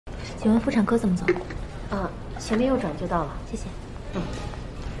请问妇产科怎么走？前面右转就到了，谢谢。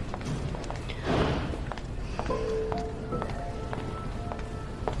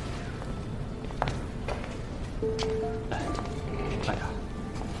来，慢点。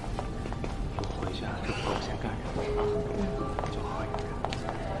我回去啊，这活我先干着啊。就好好养着。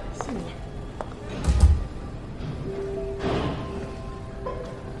谢谢你。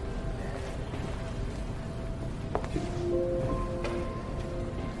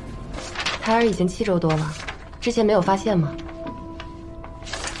胎儿已经7周多了，之前没有发现吗？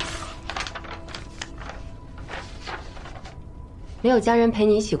没有家人陪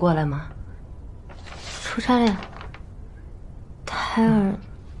你一起过来吗？出差了呀。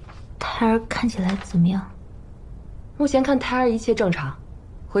胎儿看起来怎么样？目前看胎儿一切正常，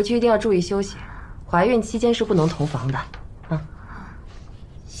回去一定要注意休息。怀孕期间是不能同房的，啊。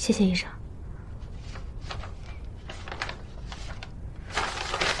谢谢医生。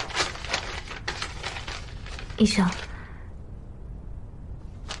医生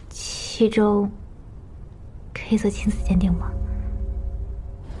，7周可以做亲子鉴定吗？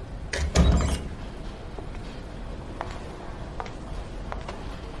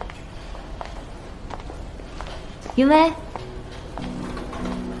云薇，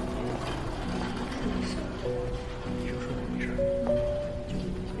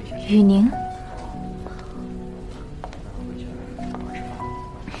雨宁，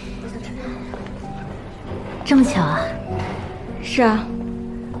这么巧啊！是啊，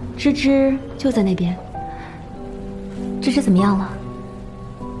芝芝就在那边。芝芝怎么样了？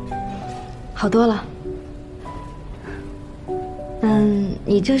好多了。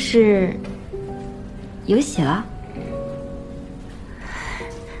你这是有喜了？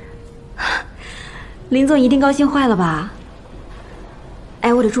林总一定高兴坏了吧？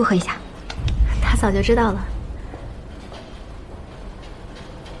哎，我得祝贺一下。他早就知道了。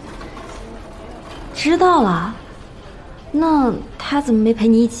知道了？那他怎么没陪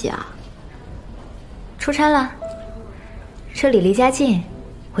你一起啊？出差了，这里离家近，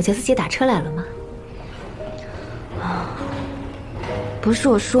我就自己打车来了嘛。不是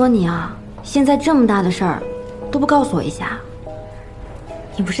我说你啊，现在这么大的事儿，都不告诉我一下。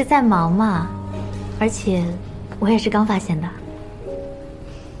你不是在忙吗？而且我也是刚发现的。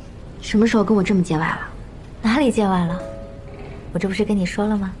什么时候跟我这么见外了？哪里见外了？我这不是跟你说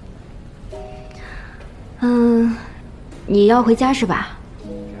了吗？你要回家是吧？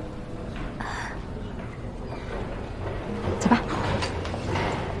走吧。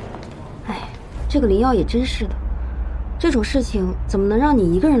哎，这个林耀也真是的，这种事情怎么能让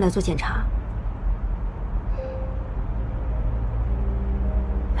你一个人来做检查？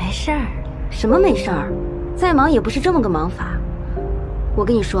没事儿。什么没事儿？再忙也不是这么个忙法。我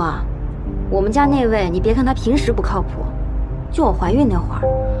跟你说啊，我们家那位，你别看他平时不靠谱，就我怀孕那会儿，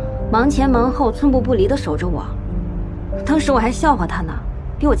忙前忙后，寸步不离的守着我。当时我还笑话他呢，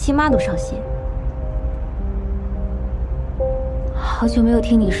比我亲妈都上心。好久没有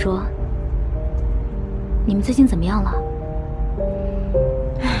听你说，你们最近怎么样了？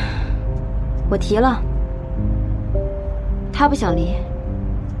我提了，他不想离。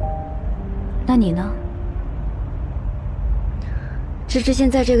那你呢？芝芝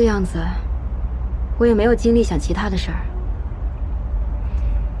现在这个样子，我也没有精力想其他的事儿。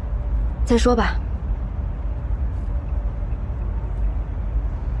再说吧。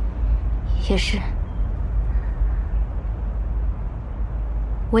也是，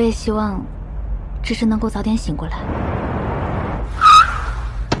我也希望芝芝能够早点醒过来。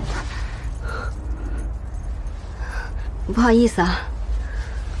不好意思啊，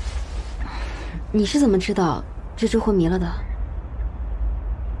你是怎么知道芝芝昏迷了的？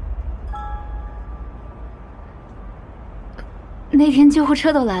那天救护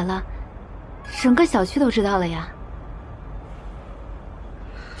车都来了，整个小区都知道了呀。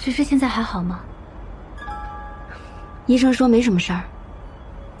芝芝现在还好吗？医生说没什么事儿，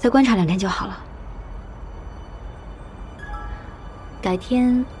再观察2天就好了。改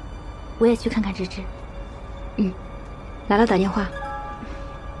天我也去看看芝芝。来了打电话。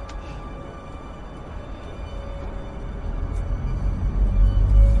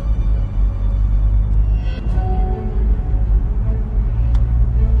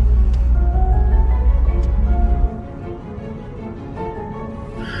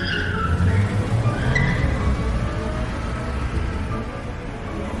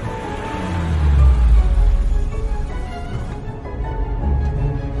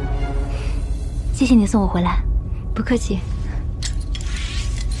谢谢你送我回来。不客气。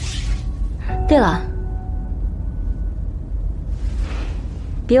对了，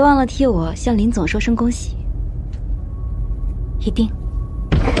别忘了替我向林总说声恭喜。一定。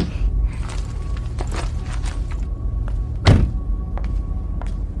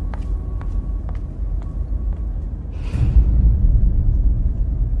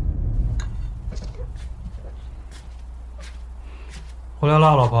回来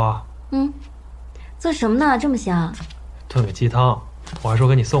了，老婆。做什么呢？这么香？炖个鸡汤，我还说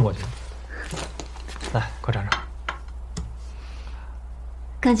给你送过去。来，快尝尝。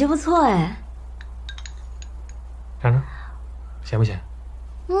感觉不错哎。尝尝，咸不咸？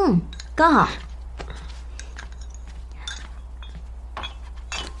刚好。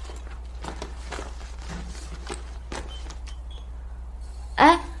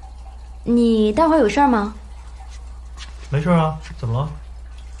哎，你待会儿有事儿吗？没事啊，怎么了？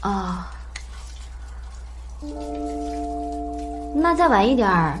那再晚一点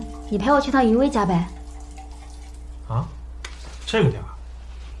儿，你陪我去趟云薇家呗。啊？这个点儿，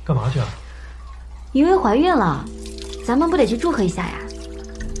干嘛去啊？云薇怀孕了，咱们不得去祝贺一下呀？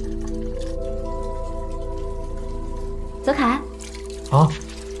泽凯。啊？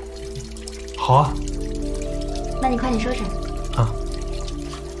好啊。那你快点收拾。啊。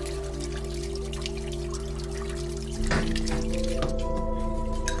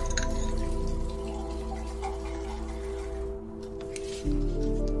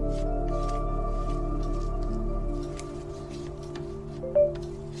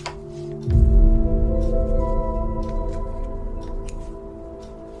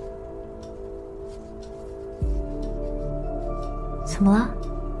怎么了？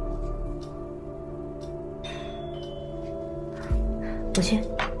我去。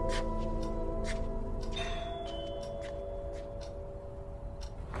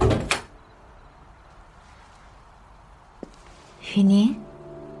雨宁，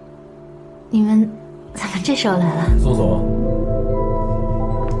你们怎么这时候来了？苏总，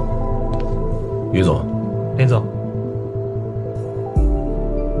于总，林总。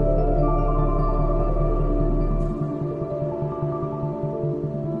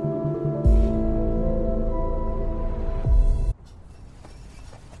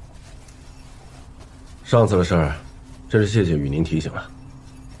上次的事儿，真是谢谢雨宁提醒了。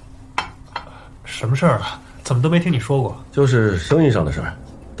什么事儿啊？怎么都没听你说过？就是生意上的事儿，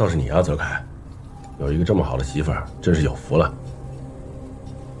倒是你啊，泽凯，有一个这么好的媳妇儿，真是有福了。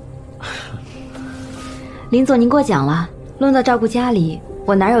林总，您过奖了。论到照顾家里，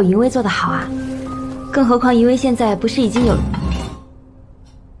我哪有云薇做得好啊？更何况云薇现在不是已经有……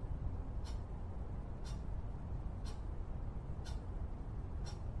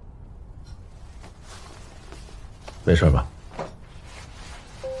没事吧？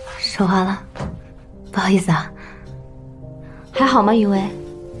说话了，不好意思啊。还好吗，云薇？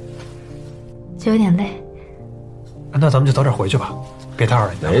就有点累。那咱们就早点回去吧，别打扰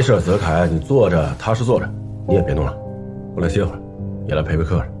人家。没事，泽凯，你坐着，踏实坐着，你也别弄了，过来歇会儿，也来陪陪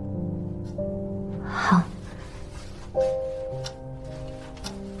客人。好。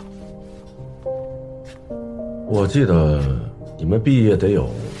我记得你们毕业得有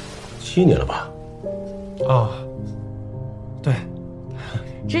7年了吧？哦，对。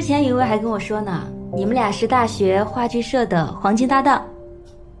之前云薇还跟我说呢，你们俩是大学话剧社的黄金搭档。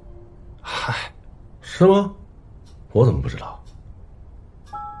嗨，是吗？我怎么不知道？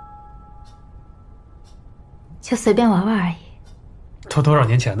就随便玩玩而已。都多少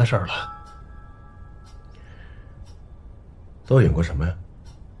年前的事儿了。都演过什么呀？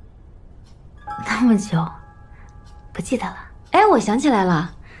那么久，不记得了。哎，我想起来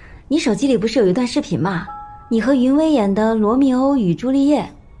了，你手机里不是有一段视频吗？你和云薇演的《罗密欧与朱丽叶》，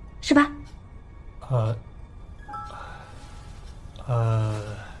是吧？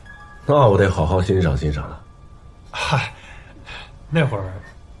那我得好好欣赏欣赏了。嗨，那会儿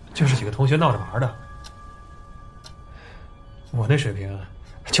就是几个同学闹着玩的。我那水平，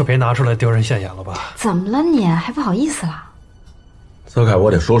就别拿出来丢人现眼了吧？怎么了你？还不好意思了？泽凯，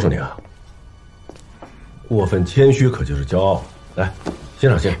我得说说你啊，过分谦虚可就是骄傲。来，欣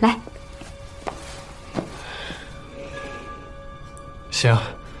赏欣赏。来。行，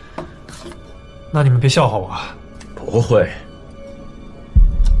那你们别笑话我。不会。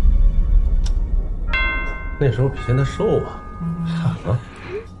那时候比现在瘦啊，啊，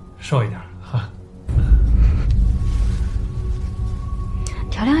瘦一点哈，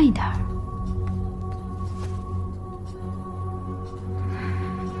调亮一点。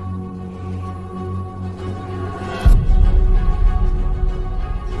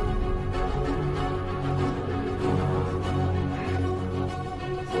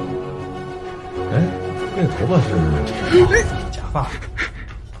哎，那个头发是假发。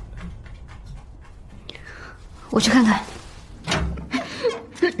我去看看。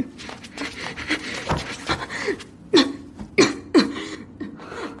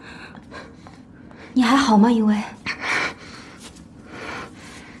你还好吗，云薇？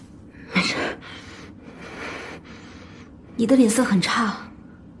没事。你的脸色很差，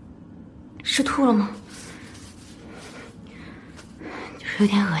是吐了吗？有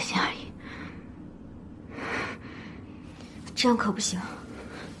点恶心而已。这样可不行。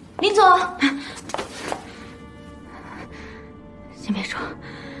林总，先别说，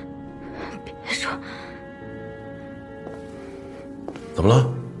别说。怎么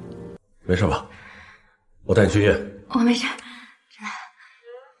了？没事吧？我带你去医院。我没事，真的，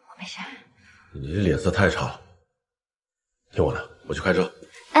我没事。你这脸色太差了。听我的，我去开车。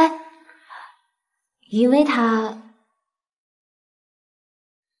哎，云薇她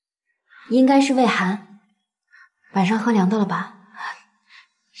应该是胃寒，晚上喝凉的了吧？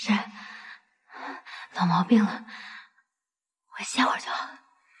是，老毛病了，我歇会儿就好。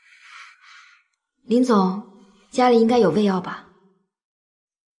林总，家里应该有胃药吧？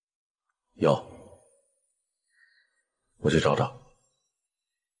有，我去找找。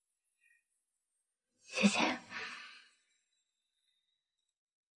谢谢。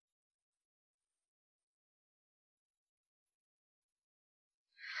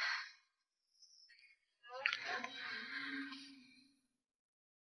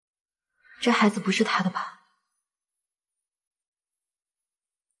这孩子不是他的吧？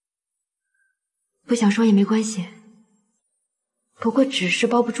不想说也没关系，不过纸是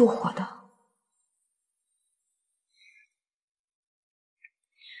包不住火的。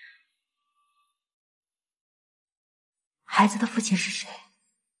孩子的父亲是谁？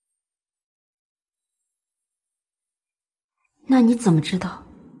那你怎么知道？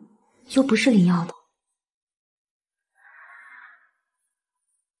又不是领药的。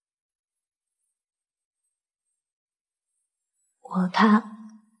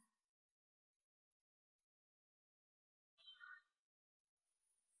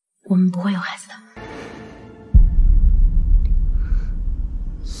我们不会有孩子的。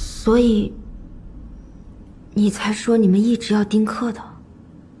所以你才说你们一直要丁克的。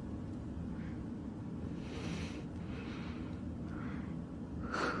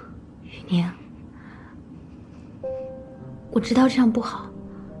雨宁，我知道这样不好，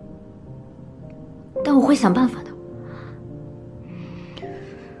但我会想办法的。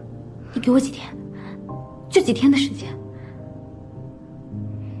你给我几天，就几天的时间，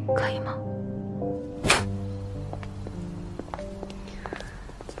可以吗？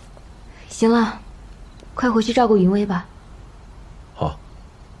行了，快回去照顾云薇吧。好，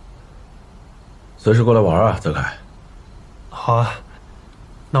随时过来玩啊，泽凯。好啊，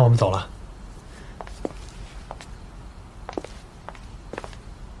那我们走了。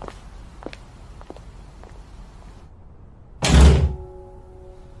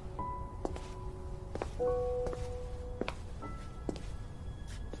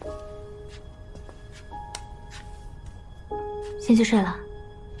先去睡了。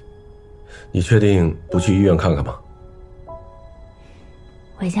你确定不去医院看看吗？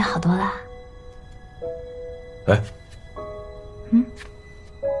我已经好多了。哎，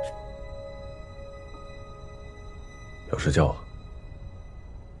有事叫我。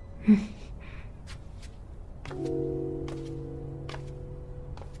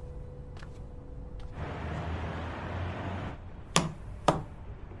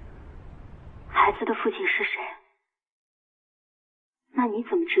孩子的父亲是谁？那你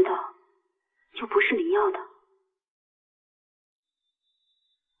怎么知道？就不是领药的。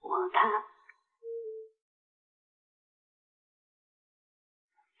他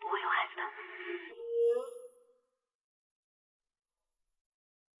不会有孩子的。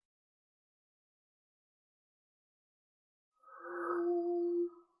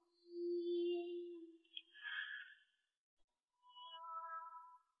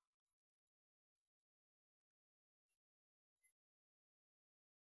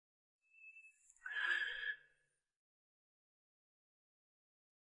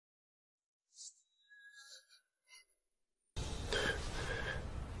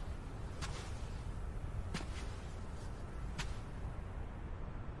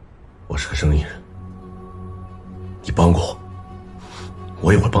我是个生意人，你帮过我，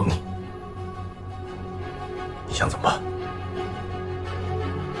我也会帮你。你想怎么办？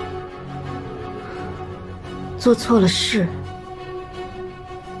做错了事，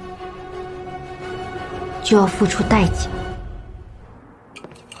就要付出代价。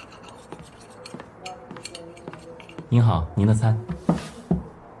您好，您的餐。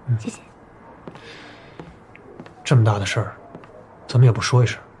谢谢。这么大的事儿，怎么也不说一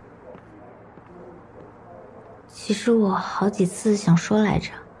声？其实我好几次想说来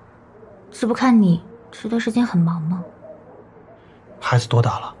着，这不看你这段时间很忙吗？孩子多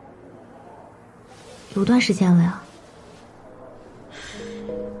大了？有段时间了呀。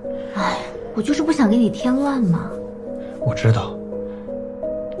哎，我就是不想给你添乱嘛。我知道，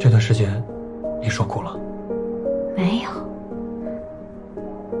这段时间你受苦了。没有，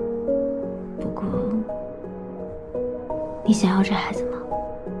你想要这孩子吗？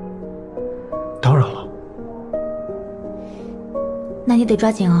当然了。那你得抓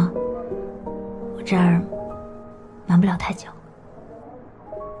紧哦，我这儿瞒不了太久。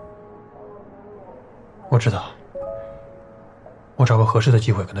我知道，我找个合适的机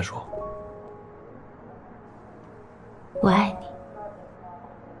会跟他说。我爱你。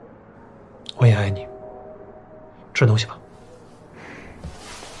我也爱你。吃东西吧。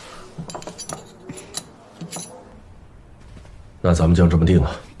那咱们就这么定了。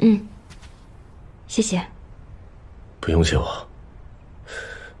谢谢。不用谢我。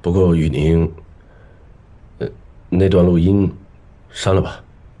不过雨宁，那段录音删了吧，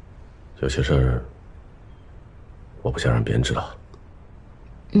有些事儿我不想让别人知道。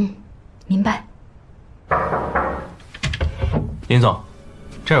明白。林总，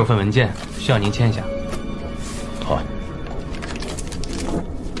这儿有份文件，需要您签一下。好。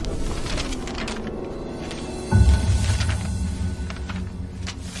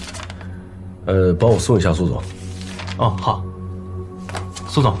帮我送一下苏总。哦，好。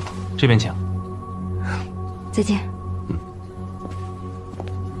苏总，这边请。再见。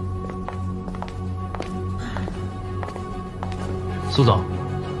苏总，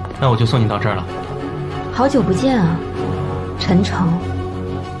那我就送你到这儿了。好久不见啊，陈诚。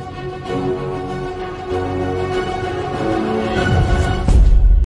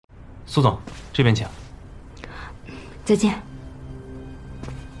苏总，这边请。再见。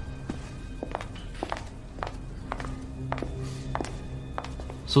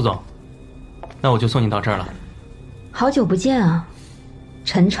苏总，那我就送你到这儿了。好久不见啊，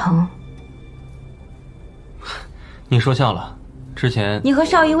陈诚。你说笑了，之前你和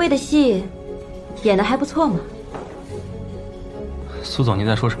邵云薇的戏演得还不错嘛。苏总，您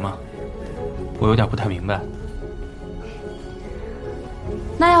在说什么？我有点不太明白。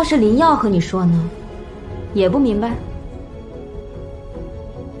那要是林耀和你说呢，也不明白？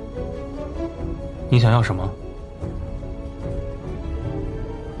你想要什么？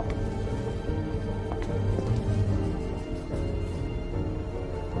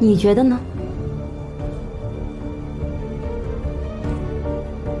你觉得呢？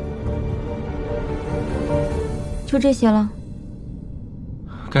就这些了。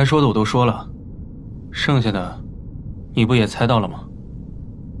该说的我都说了，剩下的你不也猜到了吗？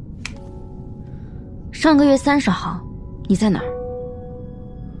上个月30号，你在哪儿？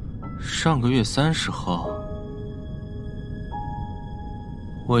上个月30号，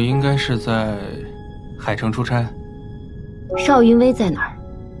我应该是在海城出差。邵云薇在哪儿？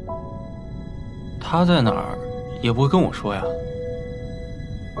她在哪儿也不会跟我说呀。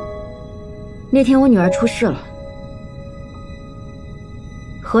那天我女儿出事了，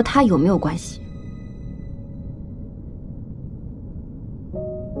和她有没有关系？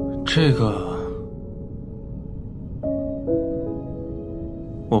这个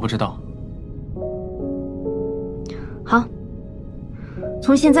我不知道。好，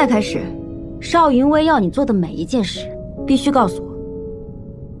从现在开始，邵云薇要你做的每一件事，必须告诉我。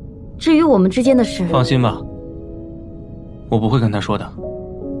至于我们之间的事，放心吧，我不会跟她说的。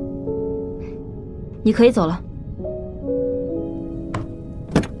你可以走了。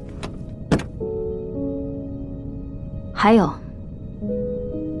还有，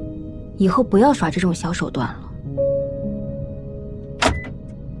以后不要耍这种小手段了。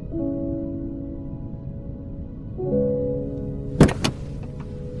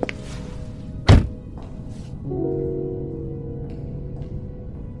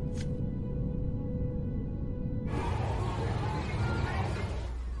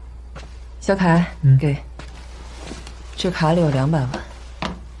小凯，给。这卡里有200万，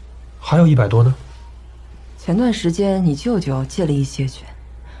还有100多呢。前段时间你舅舅借了一些去，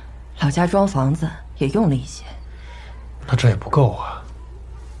老家装房子也用了一些。那这也不够啊。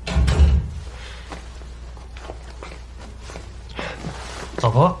老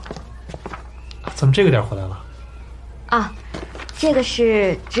婆，怎么这个点回来了？啊，这个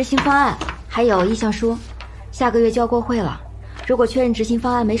是执行方案，还有意向书，下个月就要过会了。如果确认执行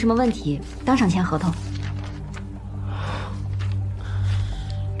方案没什么问题，当场签合同。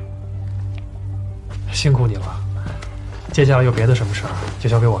辛苦你了，接下来有别的什么事儿就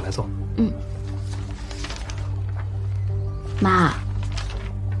交给我来做。妈，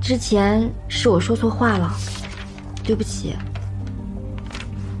之前是我说错话了，对不起。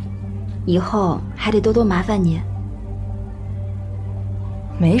以后还得多多麻烦您。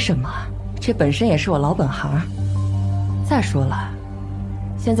没什么，这本身也是我老本行。再说了，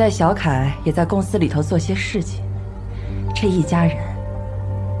现在小凯也在公司里头做些事情，这一家人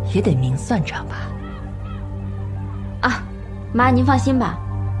也得明算账吧。妈，您放心吧，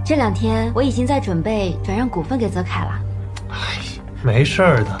这2天我已经在准备转让股份给泽凯了。没事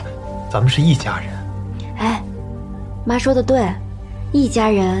儿的，咱们是一家人。哎，妈说的对，一家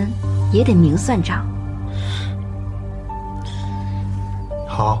人也得明算账。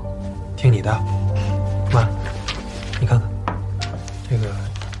好，听你的。妈，你看看，这个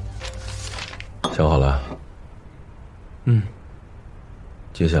想好了？嗯。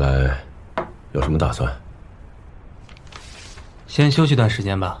接下来有什么打算？先休息段时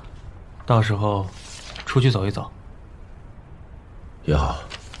间吧，到时候出去走一走。也好，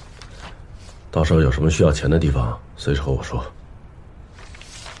到时候有什么需要钱的地方，随时和我说。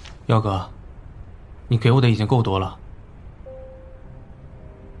耀哥，你给我的已经够多了。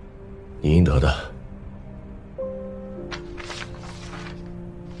你应得的。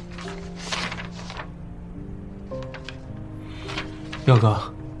耀哥，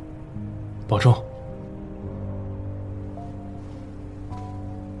保重。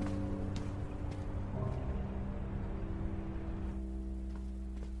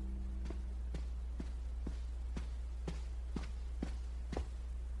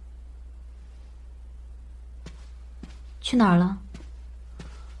去哪儿了？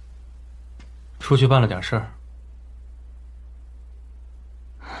出去办了点事儿。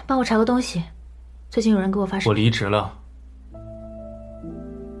帮我查个东西，最近有人给我发视频。我离职了。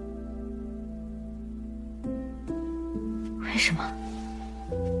为什么？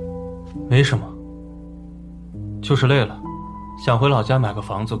没什么，就是累了，想回老家买个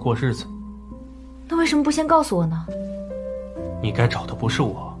房子过日子。那为什么不先告诉我呢？你该找的不是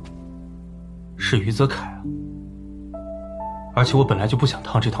我，是于泽凯啊。而且我本来就不想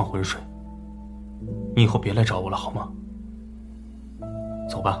趟这趟浑水，你以后别来找我了好吗？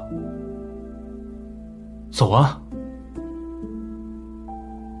走吧，走啊！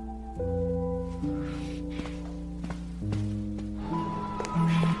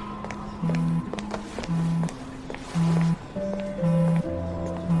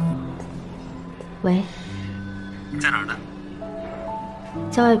喂，在哪儿呢？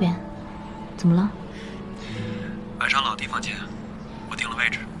在外边，怎么了？晚上老地方见，我定了位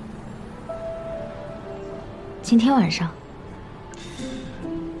置。今天晚上？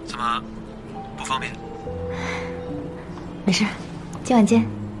怎么不方便？没事，今晚见。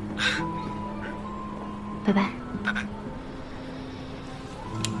拜拜。拜拜。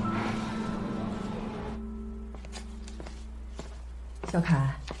小凯。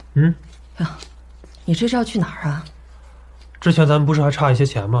嗯。哟，你这是要去哪儿啊？之前咱们不是还差一些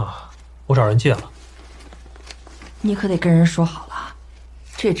钱吗？我找人借了。你可得跟人说好了，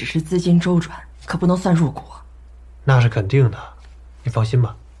这只是资金周转，可不能算入股。那是肯定的，你放心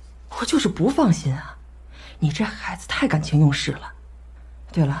吧。我就是不放心啊，你这孩子太感情用事了。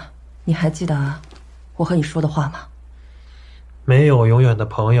对了，你还记得我和你说的话吗？没有永远的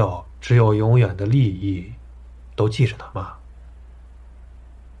朋友，只有永远的利益，都记着呢，妈。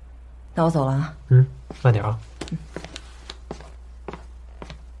那我走了啊。嗯，慢点啊。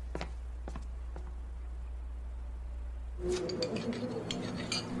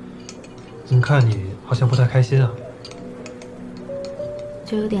看你好像不太开心啊。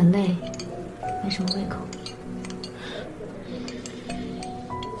就有点累，没什么胃口。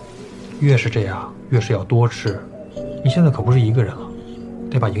越是这样，越是要多吃。你现在可不是一个人了，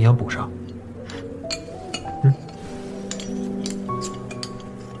得把营养补上。嗯。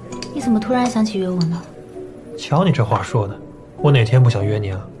你怎么突然想起约我呢？瞧你这话说的，我哪天不想约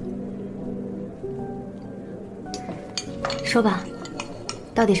你啊？说吧，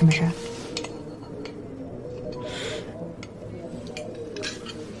到底什么事儿？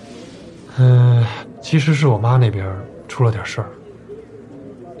其实是我妈那边出了点事儿，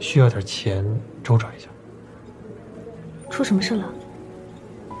需要点钱周转一下。出什么事了？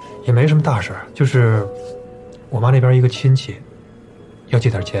也没什么大事，就是我妈那边一个亲戚要借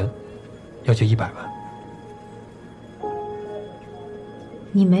点钱，要借100万。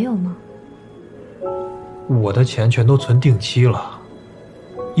你没有吗？我的钱全都存定期了，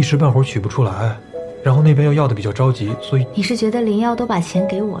一时半会儿取不出来，然后那边又要的比较着急，所以……你是觉得林耀都把钱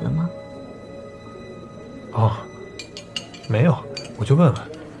给我了吗？哦，没有，我就问问，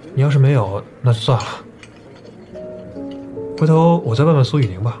你要是没有，那就算了。回头我再问问苏雨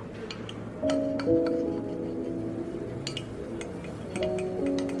宁吧。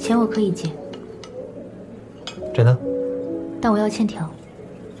钱我可以借，真的？但我要欠条。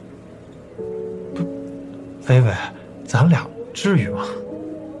菲菲，咱俩至于吗？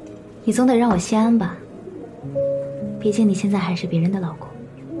你总得让我心安吧，毕竟你现在还是别人的老公。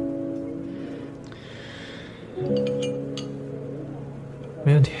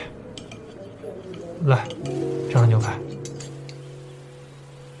没问题。来，尝尝牛排。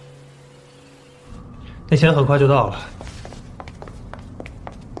那钱很快就到了。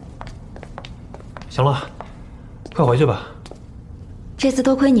行了，快回去吧。这次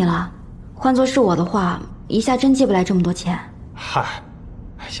多亏你了，换作是我的话，一下真借不来这么多钱。嗨，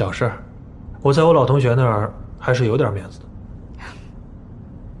小事儿，我在我老同学那儿还是有点面子的。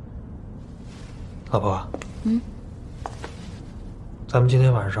老婆，咱们今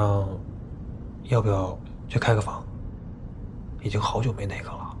天晚上要不要去开个房？已经好久没那个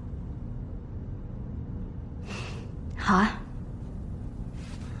了。好啊。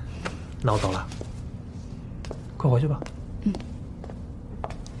那我走了，快回去吧。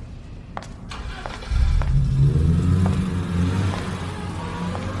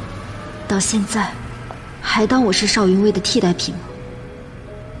到现在，还当我是邵云薇的替代品吗？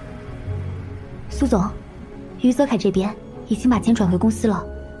苏总，于泽凯这边已经把钱转回公司了，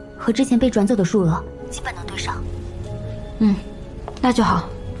和之前被转走的数额基本能对上。那就好。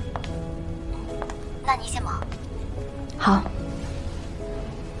那你先忙。好。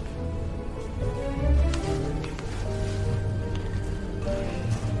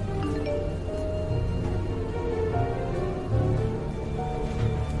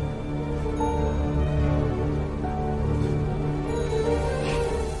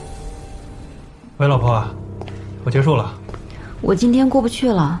喂，老婆，我结束了。我今天过不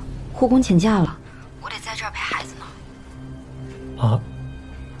去了，护工请假了，我得在这儿陪孩子呢。啊，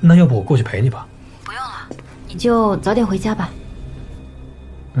那要不我过去陪你吧？不用了，你就早点回家吧。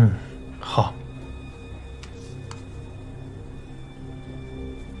好。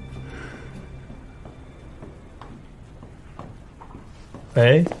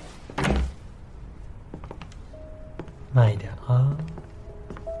喂，慢一点啊。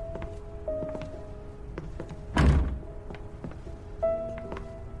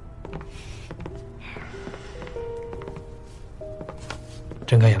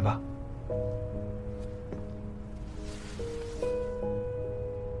睁开眼吧。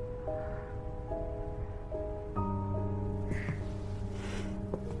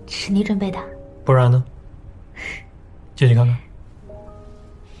是你准备的？不然呢？进去看看。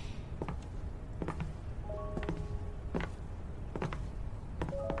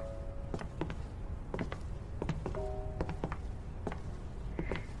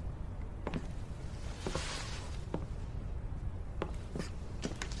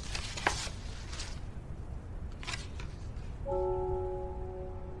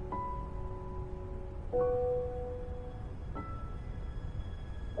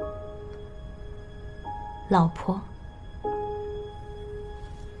老婆。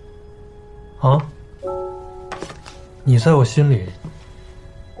啊？你在我心里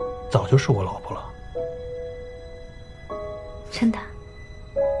早就是我老婆了。真的？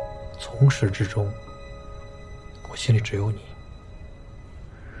从始至终，我心里只有你。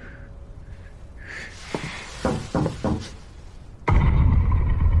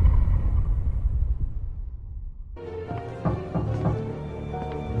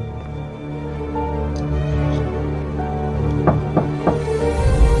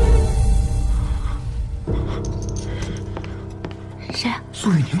谁啊？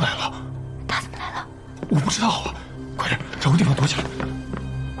苏雨宁来了。他怎么来了？我不知道啊，快点找个地方躲起来。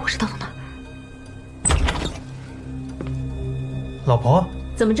我是到哪儿？老婆？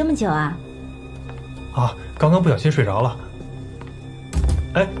怎么这么久啊？啊，刚刚不小心睡着了。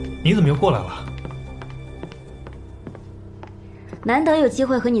哎，你怎么又过来了？难得有机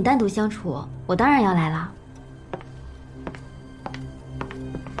会和你单独相处，我当然要来了。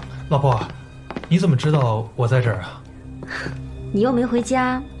老婆，你怎么知道我在这儿啊？你又没回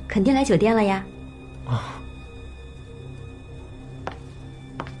家，肯定来酒店了呀。啊。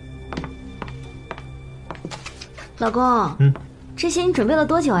老公，这些你准备了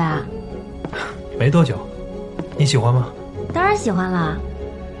多久呀？没多久。你喜欢吗？当然喜欢啦。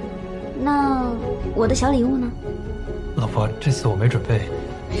那我的小礼物呢？老婆，这次我没准备。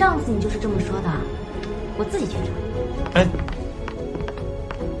上次你就是这么说的，我自己去找。哎。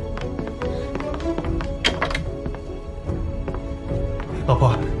老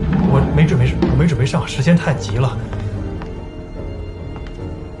婆，我没准备上，时间太急了。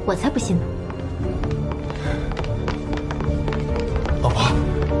我才不信呢。老婆，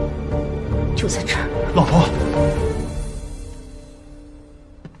就在这儿。老婆，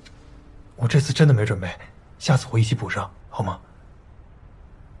我这次真的没准备，下次我一起补上，好吗？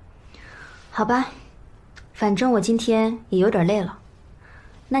好吧，反正我今天也有点累了，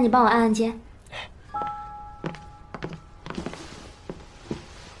那你帮我按按肩。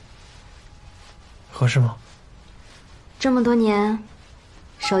合适吗？这么多年，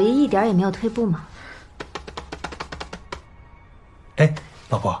手艺一点也没有退步嘛。哎，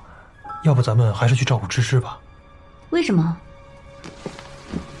老婆，要不咱们还是去照顾芝芝吧？为什么？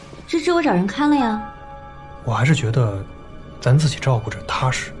芝芝我找人看了呀。我还是觉得咱自己照顾着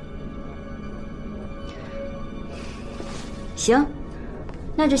踏实。行，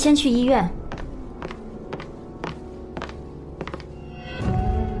那就先去医院。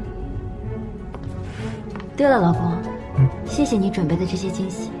对了，老公，谢谢你准备的这些惊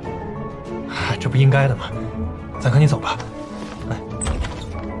喜。这不应该的吗？咱赶紧走吧。来。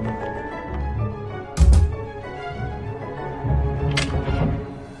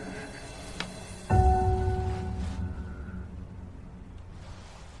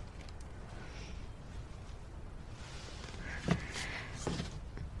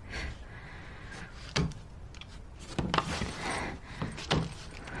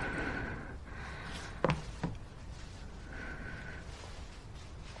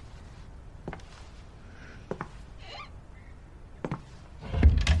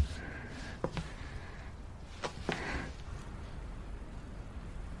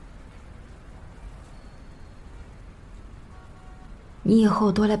你以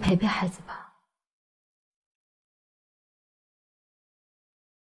后多来陪陪孩子吧。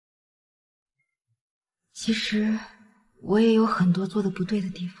其实我也有很多做的不对的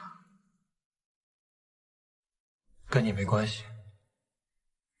地方，跟你没关系，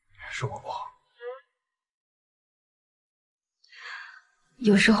是我不好。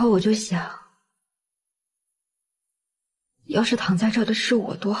有时候我就想，要是躺在这儿的是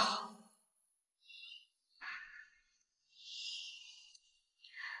我多好。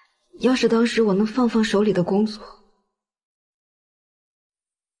要是当时我能放放手里的工作，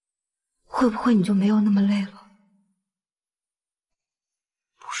会不会你就没有那么累了？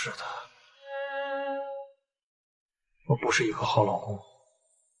不是的，我不是一个好老公，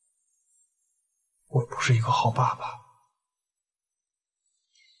我不是一个好爸爸。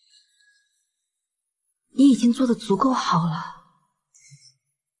你已经做得足够好了。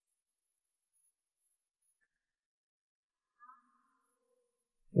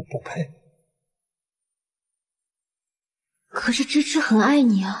我不配。可是芝芝很爱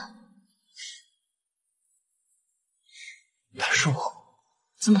你啊。但是我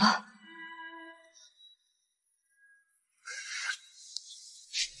怎么了？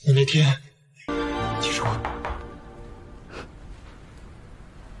你那天，其实我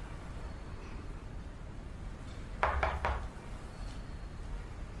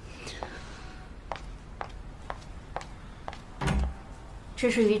这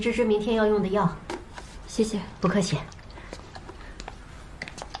是于芝芝明天要用的药，谢谢。不客气。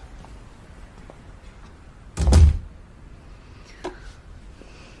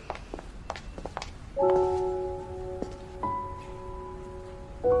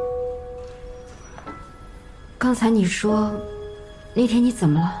刚才你说，那天你怎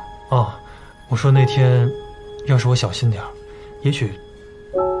么了？哦，我说那天，要是我小心点儿，也许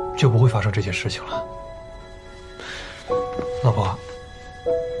就不会发生这件事情了。老婆，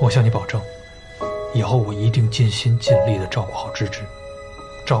我向你保证，以后我一定尽心尽力地照顾好芝芝，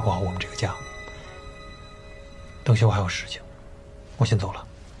照顾好我们这个家。等下我还有事情，我先走了。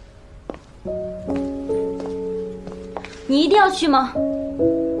你一定要去吗？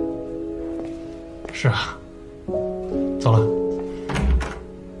是啊，走了。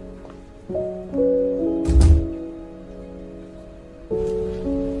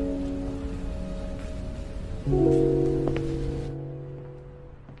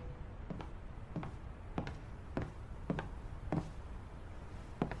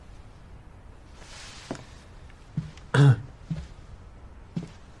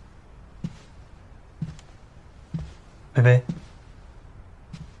菲菲，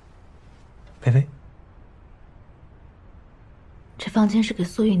菲菲，这房间是给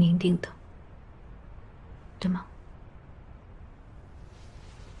苏雨宁订的，对吗？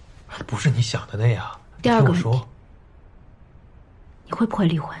不是你想的那样。第二个问题，你听我说，你会不会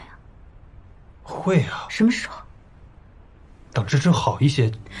离婚呀？会啊。什么时候？等芝芝好一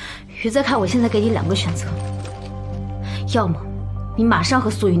些。于泽凯，我现在给你2个选择，要么你马上和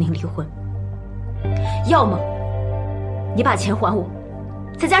苏雨宁离婚，要么你把钱还我，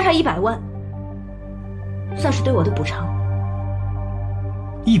再加上100万，算是对我的补偿。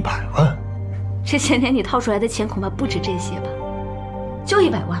100万？这些年你掏出来的钱恐怕不止这些吧？就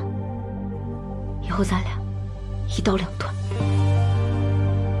100万，以后咱俩1刀2断。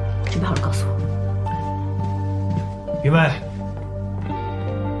准备好了告诉我。云妹。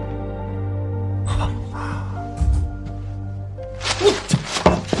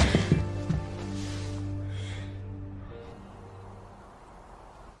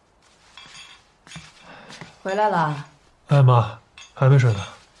回来了。哎妈，还没睡呢。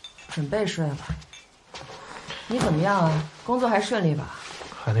准备睡了。你怎么样啊？工作还顺利吧？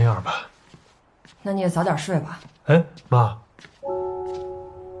还那样吧。那你也早点睡吧。哎，妈，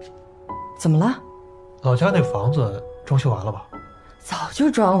怎么了？老家那房子装修完了吧？早就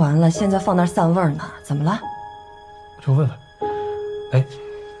装完了，现在放那儿散味儿呢。怎么了？就问问。哎，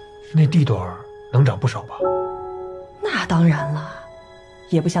那地段能涨不少吧？那当然了，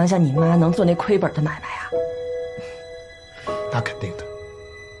也不想想你妈能做那亏本的买卖啊。那肯定的。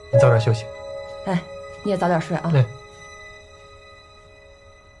你早点休息。哎，你也早点睡啊。对。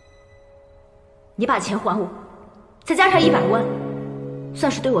你把钱还我，再加上100万，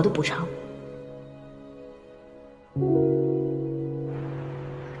算是对我的补偿。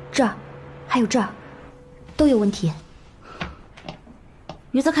这儿，还有这儿，都有问题。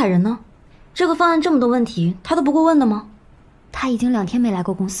于泽凯人呢？这个方案这么多问题，他都不过问的吗？他已经2天没来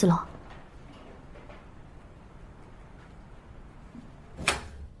过公司了。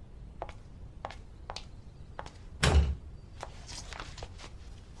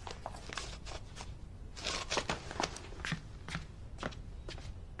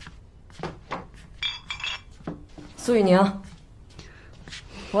苏雨宁，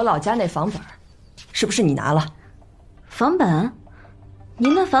我老家那房本，是不是你拿了？房本？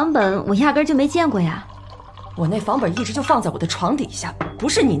您的房本我压根就没见过呀。我那房本一直就放在我的床底下，不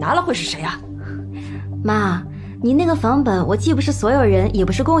是你拿了会是谁啊？妈，您那个房本我既不是所有人，也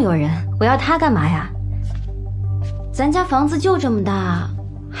不是共有人，我要它干嘛呀？咱家房子就这么大，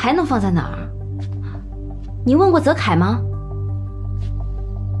还能放在哪儿？你问过泽凯吗？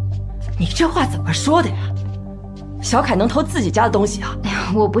你这话怎么说的呀？小凯能偷自己家的东西啊？哎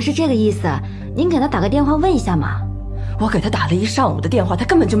呀，我不是这个意思，您给他打个电话问一下嘛。我给他打了1上午的电话，他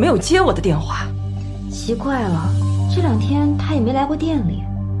根本就没有接我的电话。奇怪了，这2天他也没来过店里。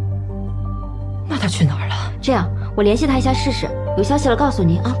那他去哪儿了？这样，我联系他一下试试，有消息了告诉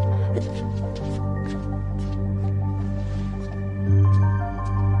您啊。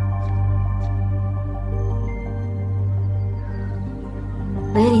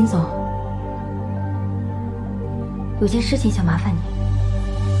喂，林总，有件事情想麻烦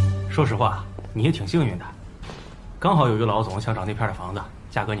你。说实话，你也挺幸运的，刚好有一个老总想找那片的房子，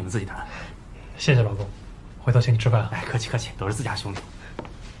价格你们自己谈。谢谢老公，回头请你吃饭。哎，客气客气，都是自家兄弟。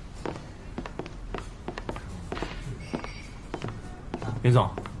林总，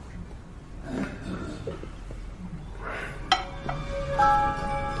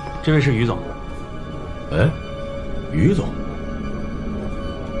这位是于总。哎，于总，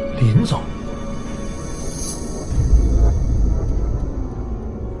林总，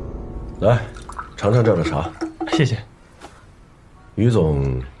来尝尝这儿的茶。谢谢。于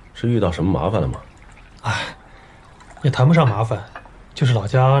总是遇到什么麻烦了吗？哎，也谈不上麻烦，就是老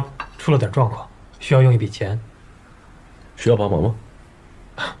家出了点状况，需要用一笔钱。需要帮忙吗？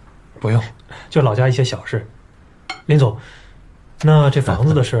不用，就老家一些小事。林总，那这房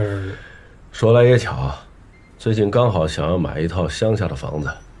子的事儿，说来也巧，最近刚好想要买一套乡下的房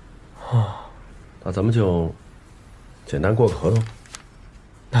子。哦，那咱们就简单过个合同。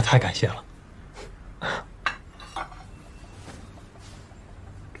那太感谢了。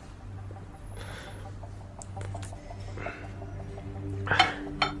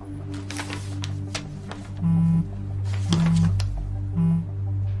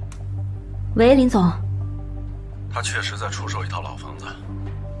喂，林总。他确实在出售一套老房子，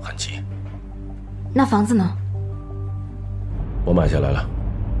很急。那房子呢？我买下来了，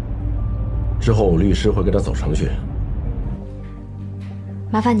之后律师会跟他走程序。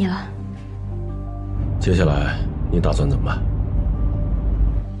麻烦你了。接下来你打算怎么办？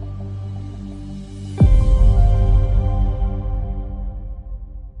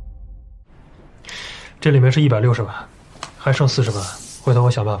这里面是160万，还剩40万，回头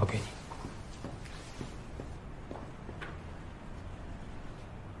我想办法给你。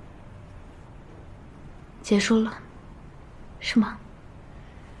结束了，是吗？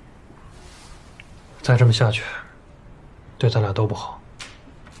再这么下去，对咱俩都不好。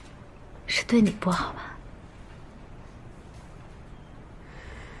是对你不好吧？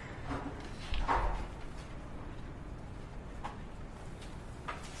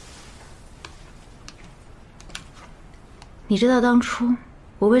你知道当初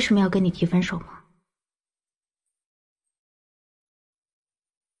我为什么要跟你提分手吗？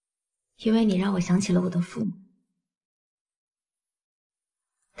因为你让我想起了我的父母，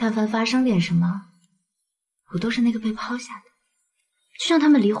但凡发生点什么，我都是那个被抛下的。就像他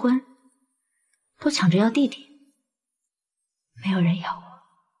们离婚，都抢着要弟弟，没有人要我，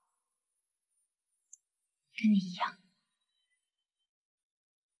跟你一样。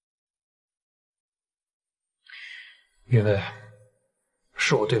云薇，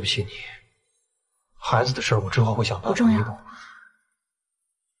是我对不起你。孩子的事我之后会想办法弥补。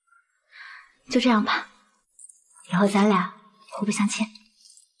就这样吧，以后咱俩互不相欠。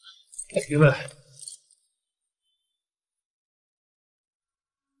预备。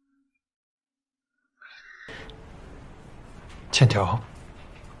欠条。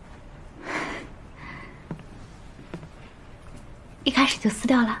一开始就撕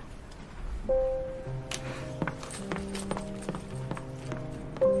掉了。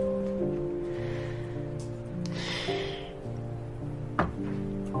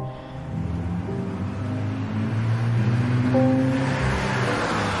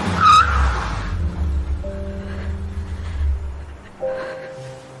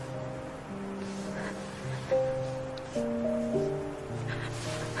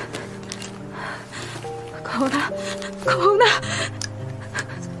口呢？口呢？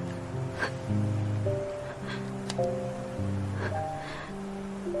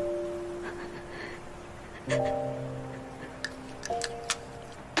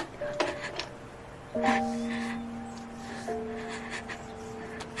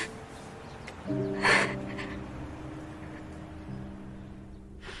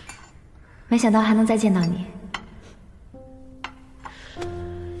没想到还能再见到你。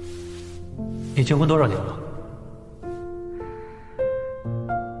你结婚多少年了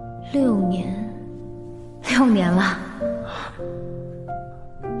？6年，6年了。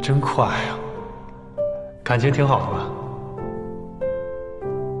真快呀！感情挺好的吧？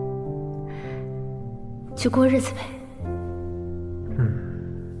就过日子呗。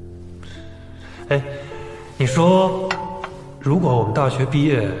哎，你说，如果我们大学毕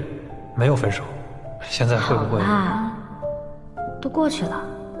业没有分手，现在会不会？好啦，都过去了。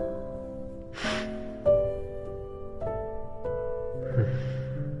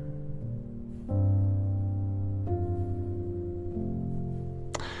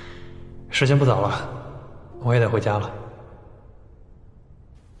时间不早了，我也得回家了。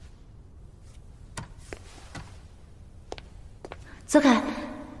泽凯，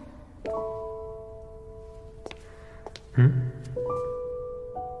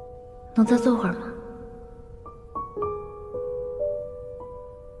能再坐会儿吗？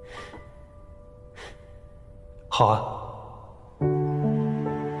好啊。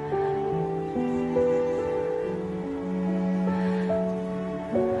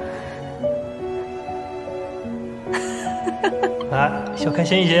来，笑开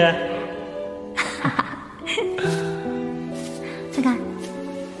心一些。再看，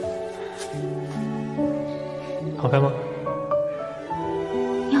好看吗？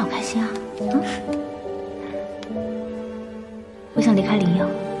你好开心啊！我想离开林耀。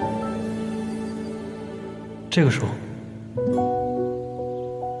这个时候，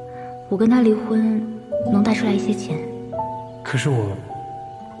我跟他离婚，能带出来一些钱。可是我，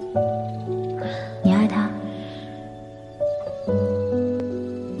你爱他？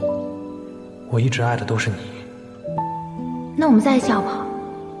我一直爱的都是你。那我们在一起好不好？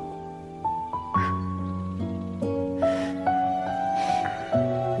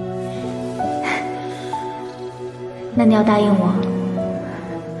那你要答应我，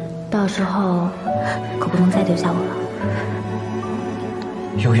到时候可不能再丢下我了。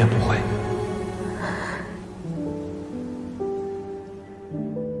永远不会。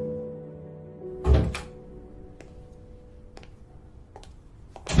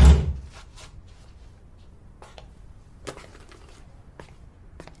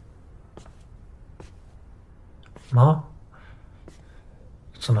妈，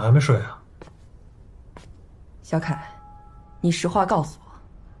怎么还没睡啊？小凯，你实话告诉我，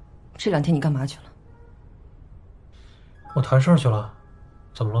这2天你干嘛去了？我谈事儿去了，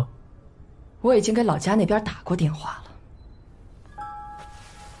怎么了？我已经给老家那边打过电话了。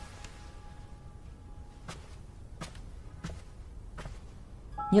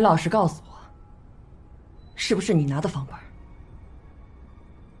你老实告诉我，是不是你拿的房本？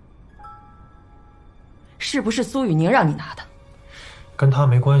是不是苏雨宁让你拿的？跟他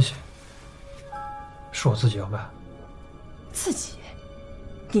没关系，是我自己要卖。自己？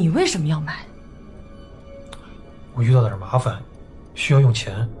你为什么要卖？我遇到点麻烦，需要用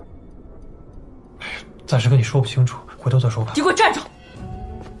钱。暂时跟你说不清楚，回头再说吧。你给我站住！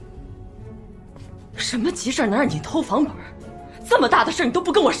什么急事能让你偷房本？这么大的事你都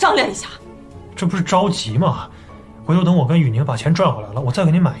不跟我商量一下？这不是着急吗？回头等我跟雨宁把钱赚回来了，我再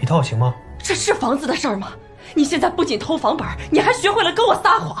给你买一套，行吗？这是房子的事儿吗？你现在不仅偷房本，你还学会了跟我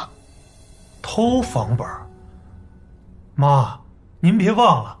撒谎。偷房本？妈，您别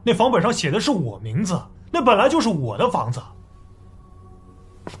忘了，那房本上写的是我名字，那本来就是我的房子。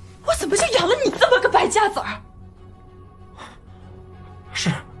我怎么就养了你这么个败家子儿？是，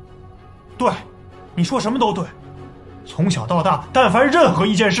对，你说什么都对。从小到大，但凡任何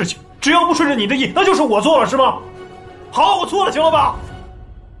一件事情，只要不顺着你的意，那就是我错了，是吗？好，我错了，行了吧？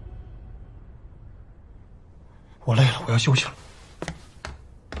我累了，我要休息了。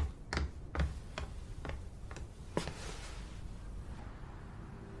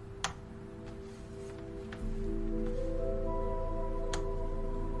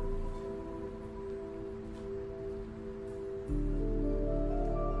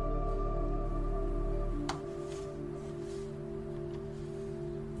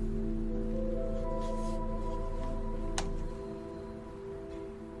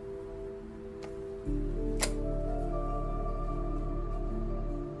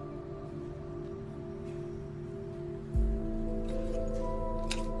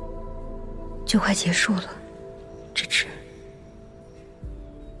就快结束了，芝芝。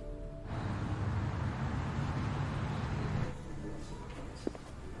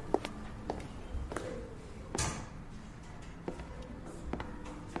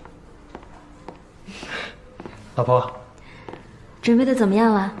老婆，准备的怎么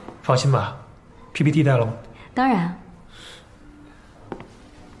样了？放心吧 ，PPT 带了吗？当然。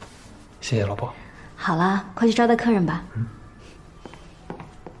谢谢老婆。好了，快去招待客人吧。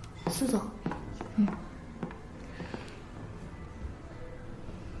苏总。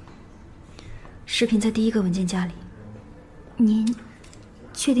视频在第一个文件夹里，您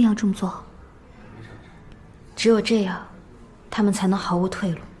确定要这么做？只有这样，他们才能毫无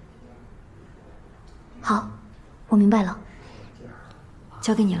退路。好，我明白了。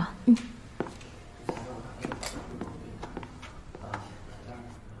交给你了。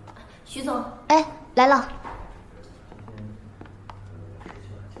徐总，哎，来了。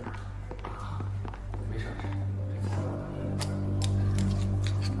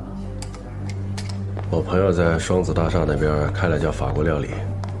我朋友在双子大厦那边开了家法国料理，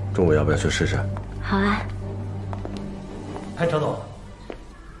中午要不要去试试？好啊。哎，张总，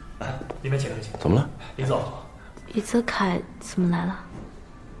里面请。怎么了？林总，宇泽凯怎么来了？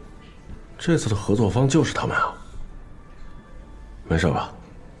这次的合作方就是他们啊。没事吧？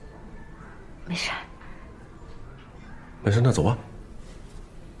没事。没事，那走吧。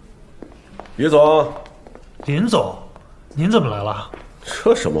于总，林总，您怎么来了？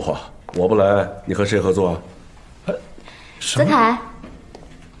这什么话？我不来，你和谁合作啊？泽凯，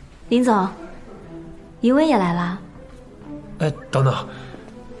林总，云薇也来了。哎，等等，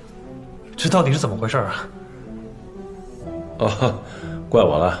这到底是怎么回事啊？啊，怪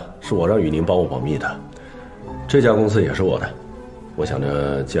我了，是我让雨宁帮我保密的。这家公司也是我的，我想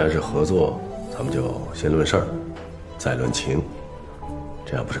着既然是合作，咱们就先论事儿，再论情，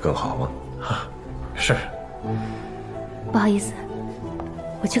这样不是更好吗？啊，是。不好意思，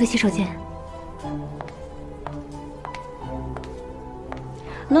我去个洗手间。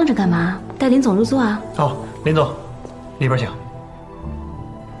愣着干嘛？带林总入座啊！好，林总，里边请。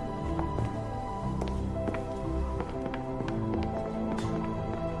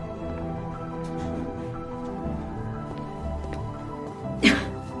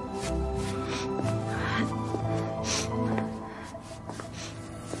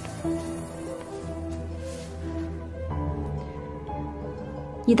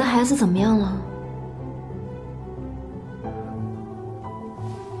你的孩子怎么样了？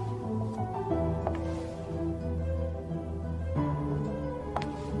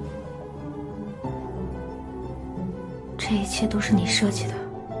这一切都是你设计的，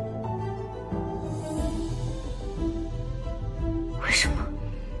为什么？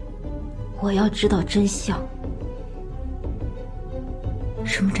我要知道真相。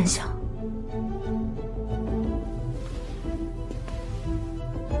什么真相？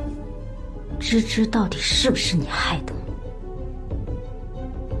芝芝到底是不是你害的？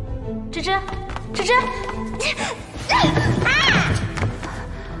芝芝，芝芝，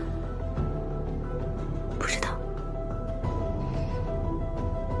不知道，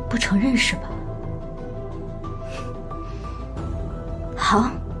不承认是吧？好，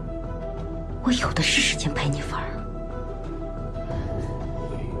我有的是时间陪你玩。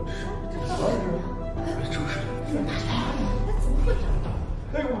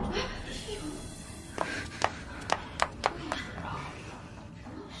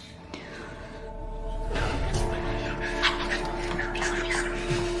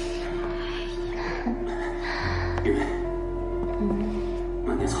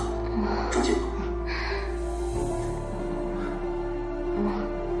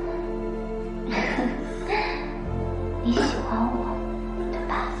你喜欢我，对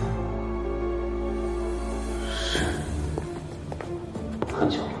吧？是，很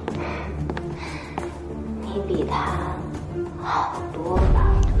久了。你比他好多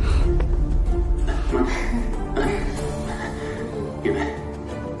吧？雨薇，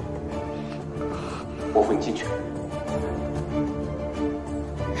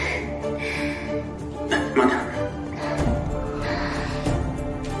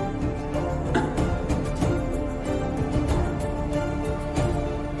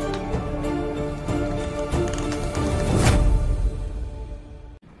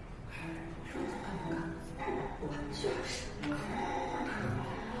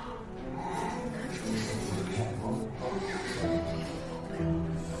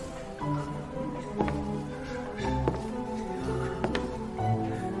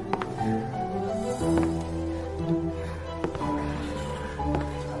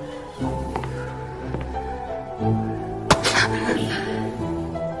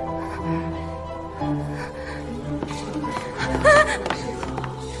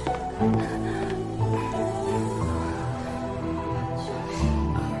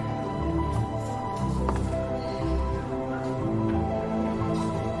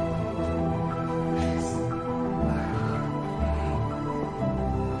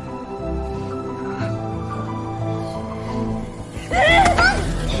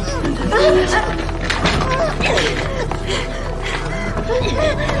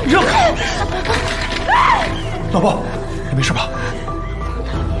让开！老婆，你没事吧？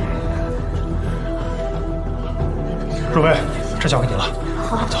若薇，这交给你了。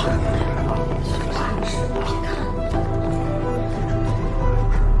好，走。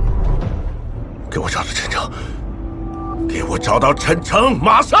给我找到陈诚！给我找到陈诚，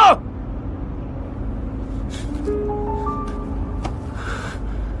马上！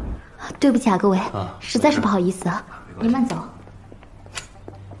对不起啊，各位，实在是不好意思啊，您慢走。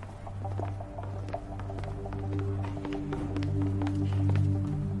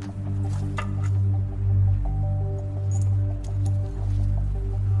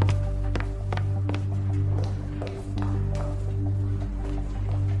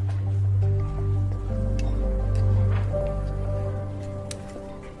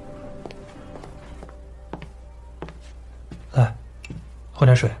来，喝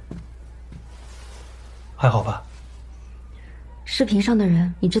点水。还好吧？视频上的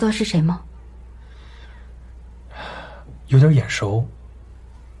人，你知道是谁吗？有点眼熟。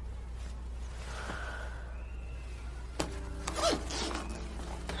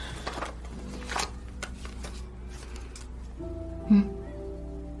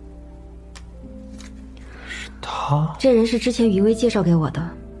是他。这人是之前余威介绍给我的，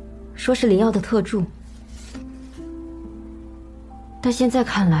说是林耀的特助。但现在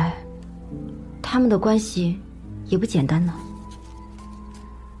看来，他们的关系也不简单呢。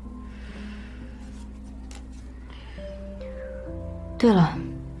对了，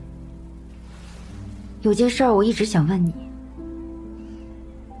有件事儿我一直想问你，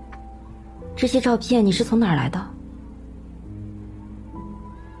这些照片你是从哪儿来的？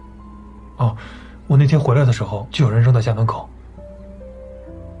哦，我那天回来的时候就有人扔在家门口，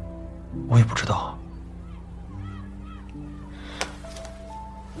我也不知道。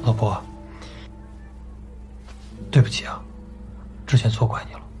老婆，对不起啊，之前错怪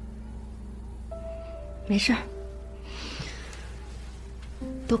你了。没事儿，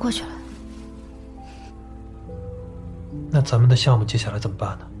都过去了。那咱们的项目接下来怎么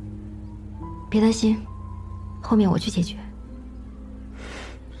办呢？别担心，后面我去解决。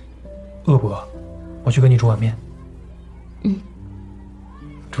饿不饿？我去给你煮碗面。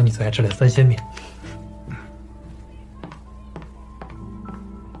煮你最爱吃的3鲜面。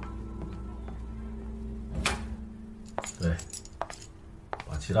对，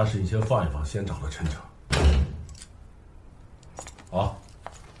把其他事情先放一放，先找到陈诚。好，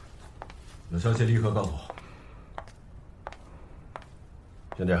有消息立刻告诉我。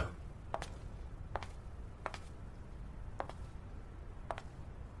先这样。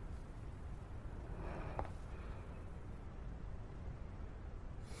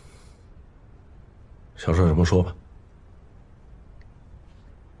想说什么说吧。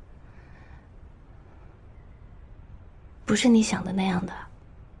不是你想的那样的，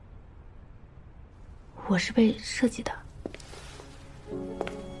我是被设计的。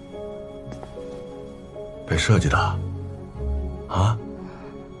被设计的？啊？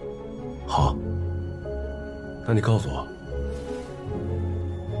好，那你告诉我，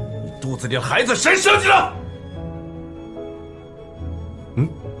你肚子里的孩子谁设计的？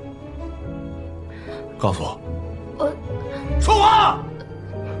告诉我。说话！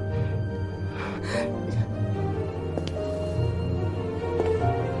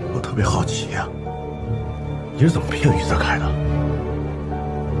我特别好奇呀，你是怎么骗于泽凯的？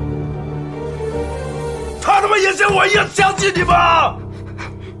他他妈也像我一样相信你吗？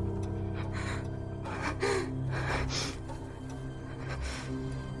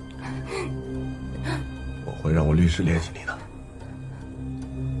我会让我律师联系你的，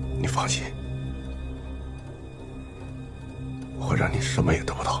你放心。我会让你什么也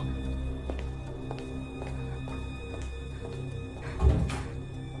得不到。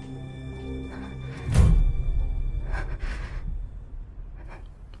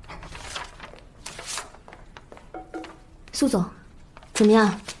苏总，怎么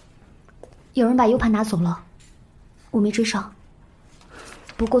样？有人把 U 盘拿走了，我没追上。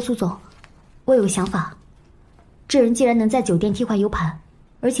不过苏总，我有个想法，这人既然能在酒店替换 U 盘，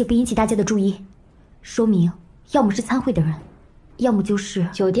而且不引起大家的注意，说明要么是参会的人，要么就是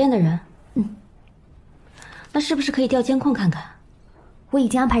酒店的人。那是不是可以调监控看看？我已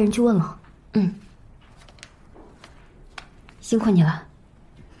经安排人去问了。辛苦你了。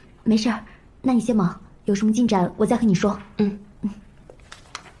没事儿，那你先忙，有什么进展我再和你说。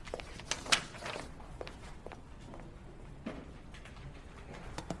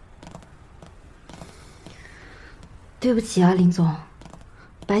对不起啊，林总，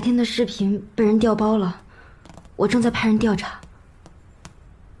白天的视频被人调包了，我正在派人调查。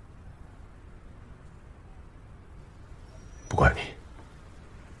不怪你。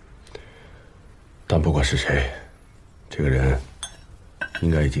但不管是谁，这个人应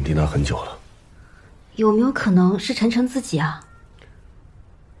该已经盯他很久了。有没有可能是晨晨自己啊？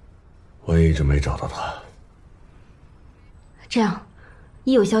我也一直没找到他。这样，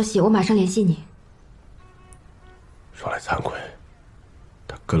一有消息我马上联系你。说来惭愧，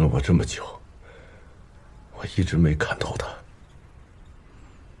他跟了我这么久，我一直没看透他。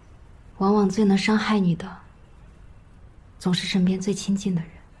往往最能伤害你的，总是身边最亲近的人。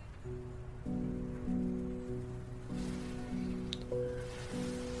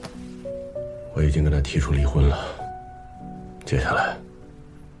我已经跟他提出离婚了，接下来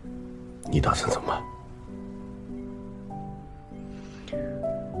你打算怎么办？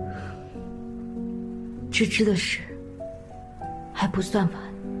芝芝的事还不算完。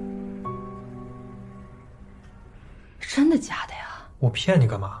真的假的呀？我骗你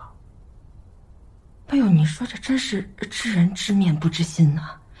干嘛？哎呦，你说这真是知人知面不知心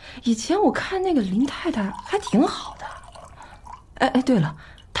呐！以前我看那个林太太还挺好的。哎，对了，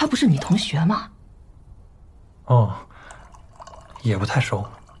她不是你同学吗？哦，也不太熟。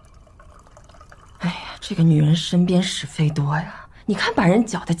哎呀，这个女人身边是非多呀，你看把人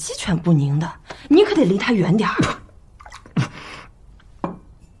搅得鸡犬不宁的，你可得离她远点儿。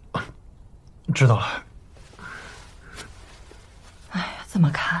知道了。哎呀，这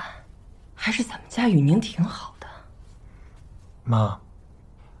么看，还是咱们家雨宁挺好的。妈，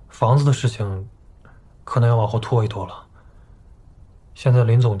房子的事情可能要往后拖一拖了。现在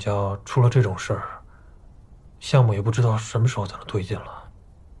林总家出了这种事儿，项目也不知道什么时候才能推进了。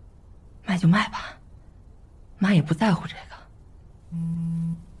卖就卖吧，妈也不在乎这个。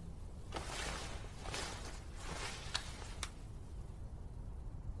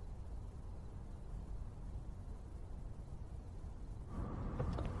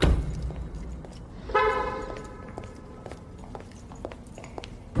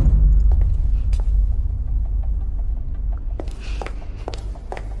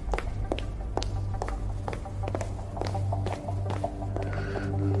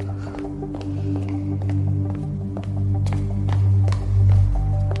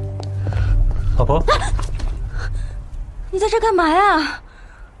老婆，你在这干嘛呀？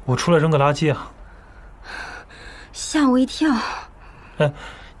我出来扔个垃圾啊。吓我一跳。哎，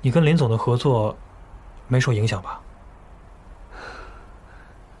你跟林总的合作没受影响吧？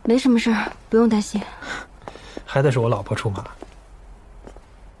没什么事儿，不用担心。还得是我老婆出马。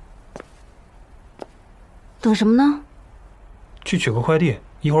等什么呢？去取个快递，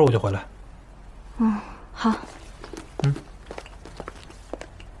一会儿我就回来。嗯，好。嗯。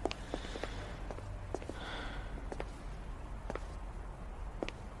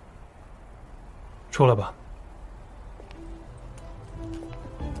出来吧。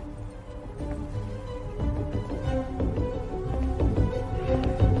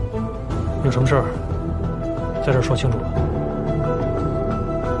有什么事儿，在这儿说清楚了。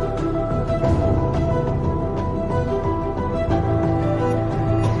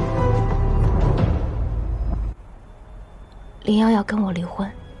林瑶要跟我离婚，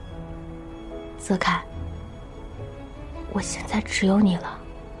泽凯，我现在只有你了。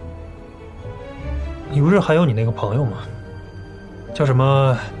你不是还有你那个朋友吗？叫什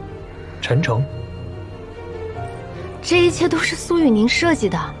么陈诚？这一切都是苏雨宁设计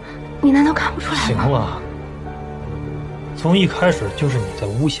的，你难道看不出来吗？行了，从一开始就是你在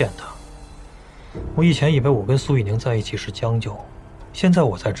诬陷他。我以前以为我跟苏雨宁在一起是将就，现在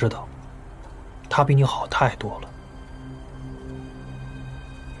我才知道，他比你好太多了。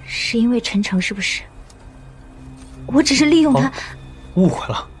是因为陈诚是不是？我只是利用他。误会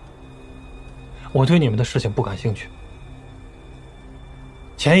了。我对你们的事情不感兴趣，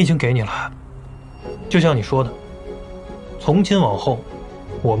钱已经给你了，就像你说的，从今往后，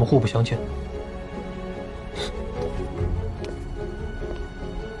我们互不相欠。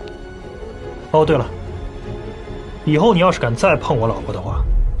哦，对了，以后你要是敢再碰我老婆的话，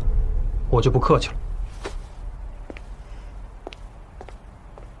我就不客气了。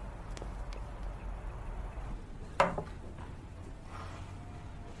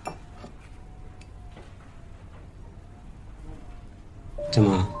怎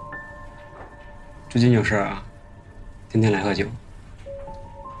么？最近有事啊？天天来喝酒？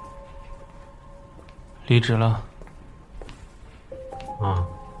离职了。啊。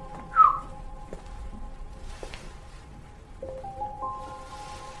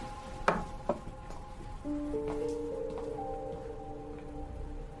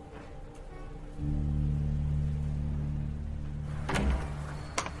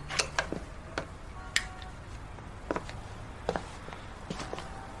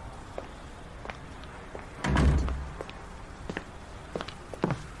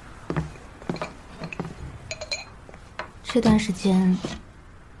这段时间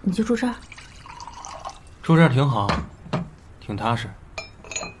你就住这儿？住这儿挺好，挺踏实。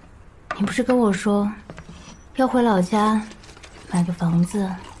你不是跟我说要回老家买个房子，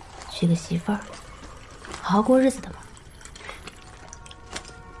娶个媳妇儿，好好过日子的吗？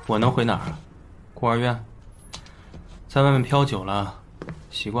我能回哪儿啊？孤儿院。在外面飘久了，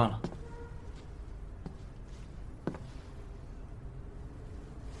习惯了。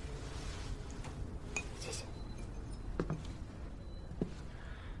谢谢。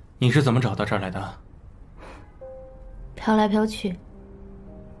你是怎么找到这儿来的？飘来飘去，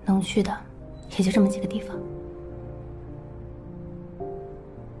能去的也就这么几个地方。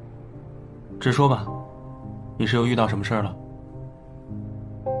直说吧，你是又遇到什么事儿了？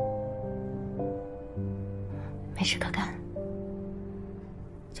没事可干，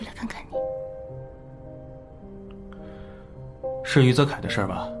就来看看你。是于泽凯的事儿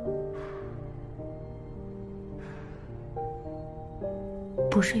吧？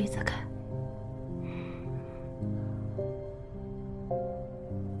不是于泽凯。